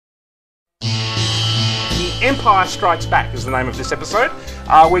Empire Strikes Back is the name of this episode.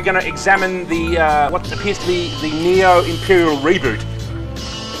 We're going to examine the what appears to be the neo-imperial reboot.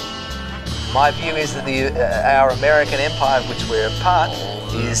 My view is that our American empire, of which we're a part,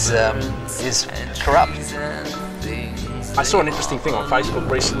 is corrupt. I saw an interesting thing on Facebook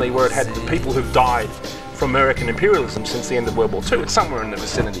recently where it had the people who've died from American imperialism since the end of World War II. It's somewhere in the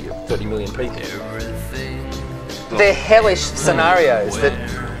vicinity of 30 million people. They're hellish scenarios that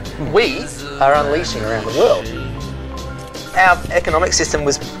we are unleashing around the world. Our economic system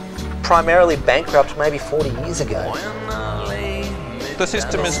was primarily bankrupt maybe 40 years ago. The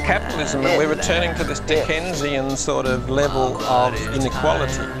system is capitalism, and we're returning to this Dickensian sort of level of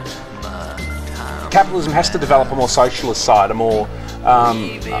inequality. Capitalism has to develop a more socialist side, a more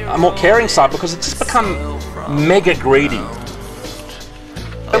caring side, because it's just become mega greedy.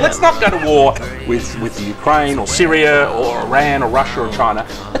 But let's not go to war with the Ukraine or Syria or Iran or Russia or China.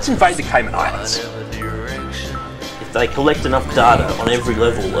 Let's invade the Cayman Islands. If they collect enough data on every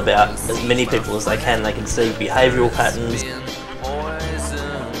level about as many people as they can see behavioural patterns.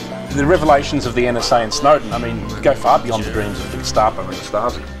 The revelations of the NSA and Snowden, I mean, go far beyond the dreams of the Gestapo and the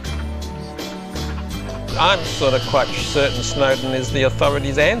Stasi. I'm sort of quite certain Snowden is the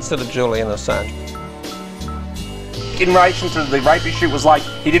authorities' answer to Julian Assange. In relation to the rape issue, it was like,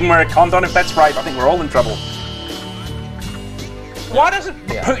 he didn't wear a condom. If that's rape, I think we're all in trouble. Why doesn't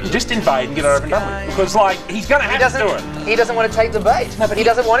Putin just invade and get it over and done with? Because, like, he's going to have to do it. He doesn't want to take the bait. No, but he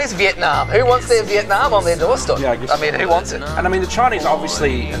doesn't want his Vietnam. Who wants their Vietnam on their doorstep? Yeah, I mean, who wants it? And I mean, the Chinese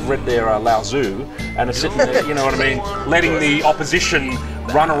obviously have read their Lao Tzu and are sitting there, you know what I mean, letting the opposition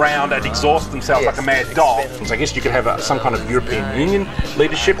run around and exhaust themselves like a mad dog. So I guess you could have some kind of European Union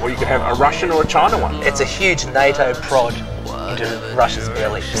leadership, or you could have a Russian or a China one. It's a huge NATO prod into Russia's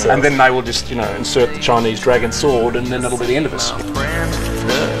belly. And then they will just, you know, insert the Chinese dragon sword, and then it'll be the end of us.